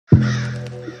All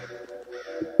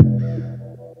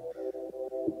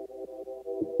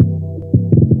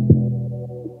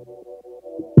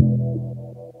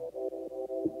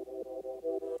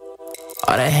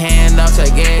the handouts I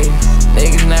gave,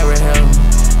 niggas never helped.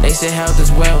 They said health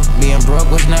is wealth, being broke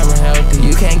was never healthy.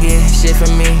 You can't get shit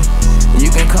from me,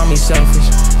 you can call me selfish.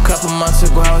 Couple months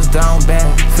ago I was down bad,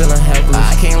 feeling helpless.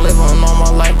 I can't live on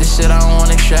normal life, this shit I don't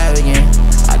want extravagant.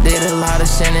 I did a lot of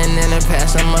sinning in the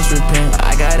past, I must repent.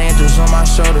 I got angels on my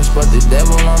shoulders, but the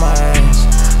devil on my ass.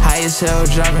 High as hell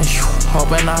driving,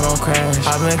 hoping I don't crash.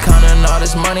 I've been counting all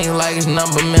this money like it's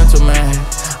number mental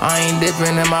math. I ain't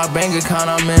dipping in my bank account,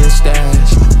 I'm in the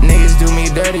stash. Niggas do me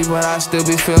dirty, but I still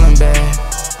be feeling bad.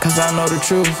 Cause I know the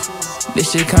truth, this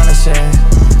shit kinda sad.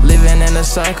 Living in a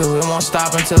cycle, it won't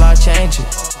stop until I change it.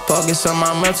 Focus on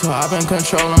my mental, I've been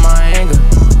controlling my anger.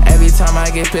 Every time I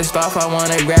get pissed off, I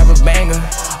wanna grab a banger.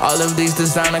 All of these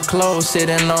designer clothes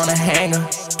sitting on a hanger.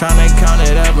 Tryna count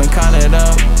it up and count it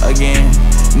up again.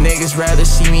 Niggas rather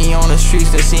see me on the streets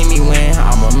than see me win.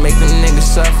 I'ma make them niggas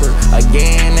suffer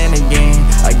again and again,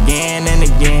 again and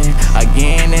again,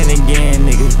 again and again.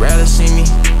 Niggas rather see me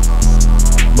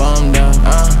bummed up,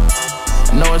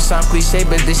 I know it sound cliche,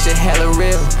 but this shit hella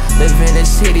real. Live in a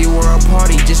city where a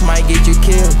party just might get you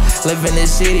killed. Live in a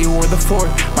city where the fort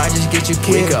might just get you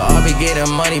killed. We could all be getting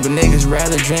money, but niggas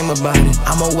rather dream about it.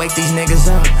 I'ma wake these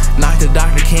niggas up, knock the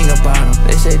Dr. King about them.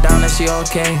 They say, Don, is she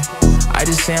okay? I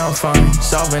just say I'm fine,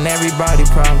 solving everybody's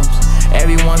problems,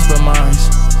 everyone's but mine.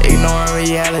 Ignoring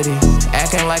reality,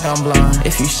 acting like I'm blind.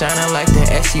 If you shining like the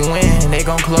S-U-N, they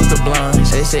gon' close the blinds.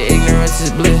 They say ignorance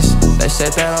is bliss, they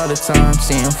said that all the time.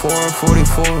 Seeing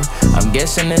 444, I'm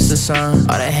guessing it's a sign.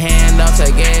 All the handouts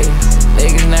I gave,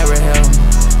 niggas never helped.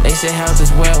 They say health is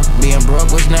wealth, being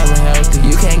broke was never healthy.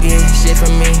 You can't get shit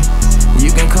from me, you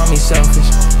can call me selfish.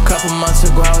 Couple months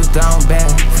ago I was down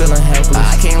bad, feeling helpless.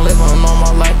 I can't live on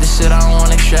normal life, this shit I don't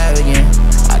want extravagant.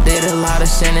 I did a lot of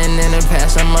sinning in the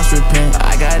past, I must repent.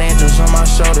 I got angels on my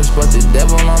shoulders, but the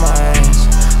devil on my ass.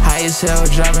 High as hell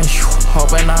driving,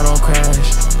 hoping I don't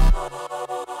crash.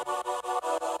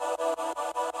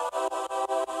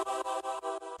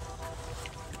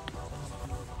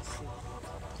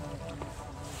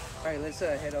 Alright, let's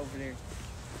head over there.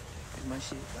 My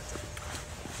shit.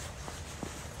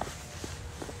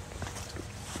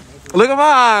 Look at my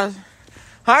eyes.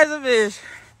 How's the bitch?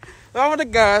 I want the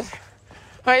guys.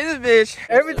 Hey, this bitch.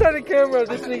 Every time the camera,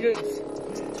 this nigga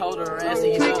Told her ass,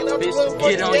 you know, bitch,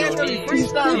 get on your knees. For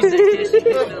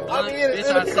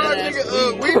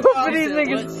these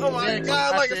niggas. Oh my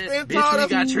god, like a spin tall,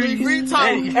 that's got trees.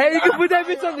 Hey, you can put that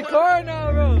bitch on the car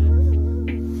now, bro.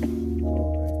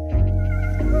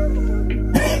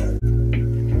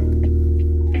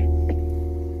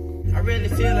 I really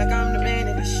feel like I'm the man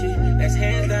in this shit. That's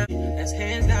hands down, that's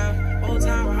hands down. Whole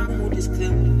time I'm with this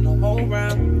clip, no whole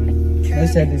round.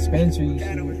 That's that dispensary shit.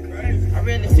 I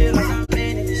really feel like I'm the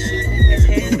man in this shit. That's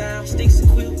hands down, sticks and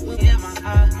quick, look at my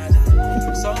eyes.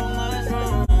 So much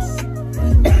wrong,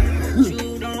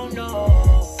 you don't know.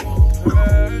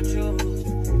 Hurt you,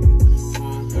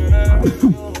 hurt you.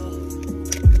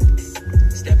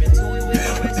 Step into it with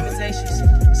no expectations.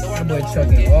 So I know That boy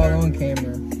chucking all on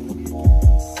camera.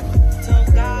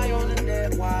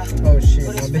 Oh shit,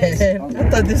 my bad. I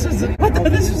thought this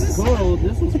was gold.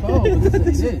 This was gold. This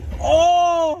is it.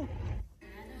 Oh!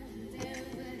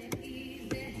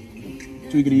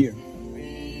 Tweak of the year.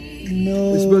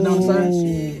 No, It's spilled down the sides.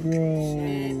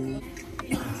 bro.